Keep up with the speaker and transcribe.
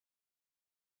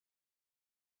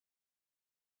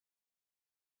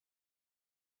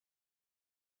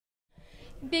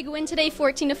Big win today,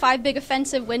 14-5, big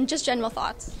offensive win. Just general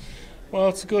thoughts. Well,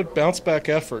 it's a good bounce-back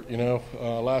effort.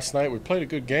 Last night we played a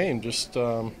good game, just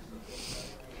weren't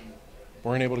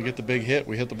able to get the big hit.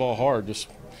 We hit the ball hard, just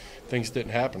things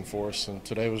didn't happen for us. And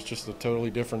today was just a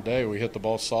totally different day. We hit the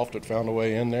ball soft, it found a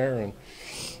way in there, and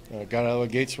got out of the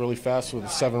gates really fast with a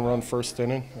 7-run first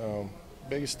inning.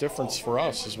 Biggest difference for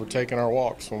us is we're taking our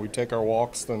walks. When we take our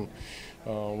walks, then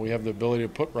we have the ability to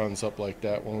put runs up like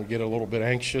that. When we get a little bit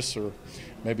anxious or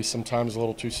maybe sometimes a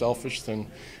little too selfish, then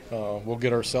we'll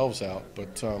get ourselves out.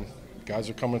 But guys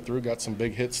are coming through, got some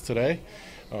big hits today.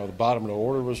 The bottom of the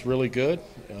order was really good.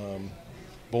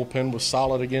 Bullpen was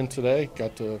solid again today.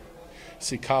 Got to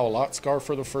see Kyle Lotzgar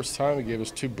for the first time. He gave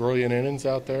us 2 brilliant innings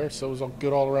out there, so it was a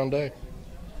good all-around day.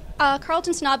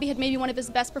 Carlton Tanabe had maybe one of his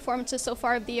best performances so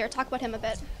far of the year. Talk about him a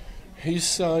bit.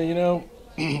 He's,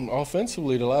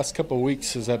 offensively, the last couple of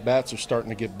weeks his at-bats are starting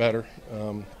to get better.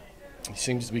 He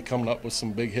seems to be coming up with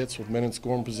some big hits with men in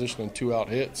scoring position and 2-out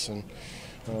hits, and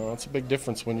that's a big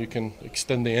difference when you can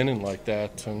extend the inning like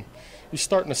that. And he's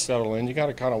starting to settle in. You got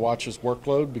to kind of watch his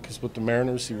workload because with the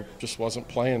Mariners he just wasn't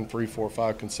playing 3, 4,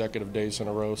 5 consecutive days in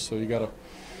a row. So you got to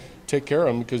take care of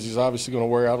him because he's obviously going to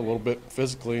wear out a little bit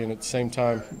physically, and at the same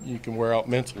time you can wear out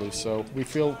mentally. So we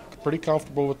feel pretty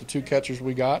comfortable with the 2 catchers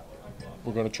we got.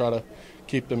 We're going to try to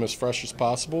keep them as fresh as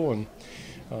possible, and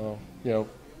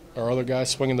our other guys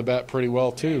swinging the bat pretty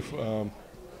well too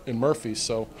in Murphy.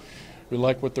 So we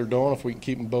like what they're doing. If we can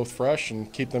keep them both fresh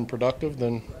and keep them productive,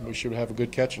 then we should have a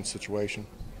good catching situation.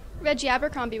 Reggie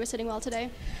Abercrombie was hitting well today.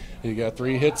 He got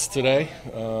 3 hits today.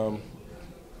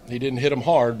 He didn't hit them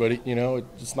hard, but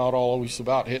it's not always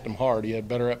about hitting them hard. He had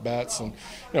better at bats, and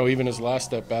even his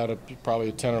last at bat, probably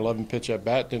a 10 or 11 pitch at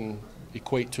bat, didn't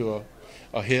equate to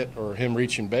a hit or him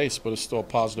reaching base, but it's still a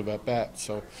positive at bat.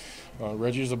 So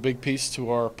Reggie's a big piece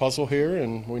to our puzzle here,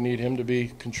 and we need him to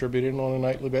be contributing on a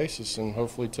nightly basis. And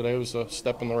hopefully today was a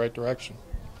step in the right direction.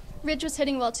 Ridge was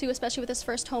hitting well too, especially with his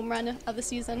first home run of the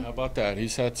season. How about that?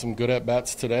 He's had some good at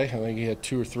bats today. I think he had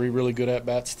 2 or 3 really good at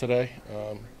bats today.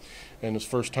 And his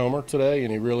first homer today,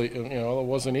 and he really, it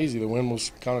wasn't easy. The wind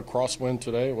was kind of crosswind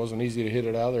today. It wasn't easy to hit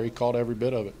it out of there. He caught every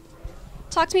bit of it.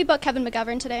 Talk to me about Kevin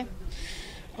McGovern today.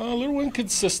 A little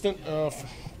inconsistent.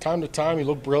 Time to time he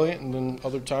looked brilliant, and then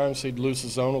other times he'd lose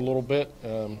his zone a little bit.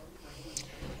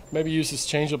 Maybe use his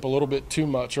changeup a little bit too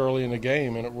much early in the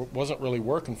game, and it wasn't really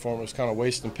working for him. It was kind of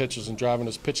wasting pitches and driving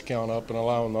his pitch count up and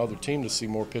allowing the other team to see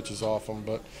more pitches off him.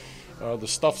 But the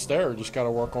stuff's there. Just got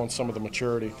to work on some of the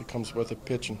maturity that comes with it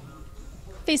pitching.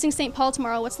 Facing St. Paul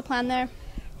tomorrow, what's the plan there?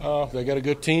 They got a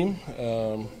good team.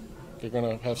 They're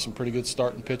going to have some pretty good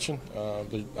starting pitching.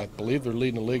 I believe they're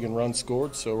leading the league in runs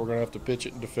scored, so we're going to have to pitch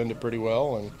it and defend it pretty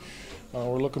well. And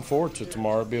we're looking forward to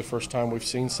tomorrow. It'll be the first time we've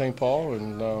seen St. Paul,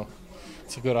 and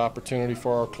it's a good opportunity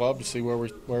for our club to see where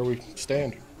we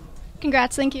stand.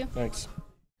 Congrats, thank you. Thanks.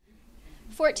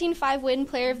 14-5 win,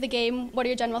 player of the game. What are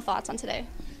your general thoughts on today?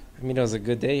 It was a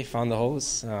good day. Found the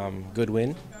hose. Good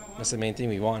win. That's the main thing.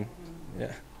 We won.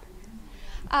 Yeah.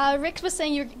 Rick was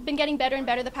saying you've been getting better and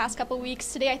better the past couple of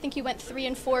weeks. Today I think you went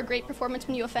 3-4. Great performance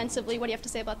from you offensively. What do you have to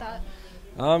say about that?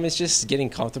 It's just getting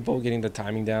comfortable, getting the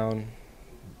timing down,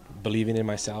 believing in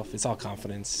myself. It's all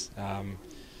confidence.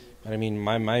 But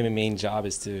my main job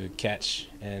is to catch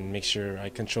and make sure I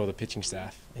control the pitching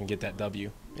staff and get that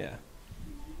W. Yeah.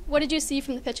 What did you see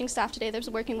from the pitching staff today that was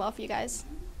working well for you guys?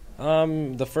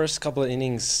 The first couple of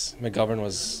innings, McGovern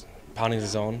was pounding the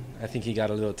zone. I think he got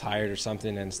a little tired or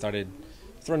something and started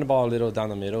throwing the ball a little down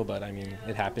the middle, but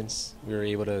it happens. We were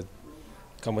able to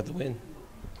come with the win.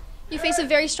 You face a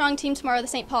very strong team tomorrow, the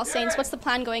St. Paul Saints. What's the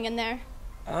plan going in there?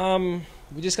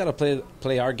 We just got to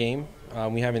play our game.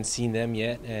 We haven't seen them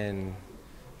yet, and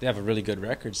they have a really good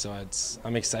record, so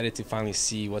I'm excited to finally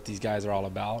see what these guys are all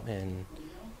about, and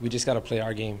we just got to play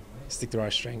our game, stick to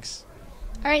our strengths.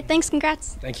 All right, thanks,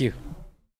 congrats. Thank you.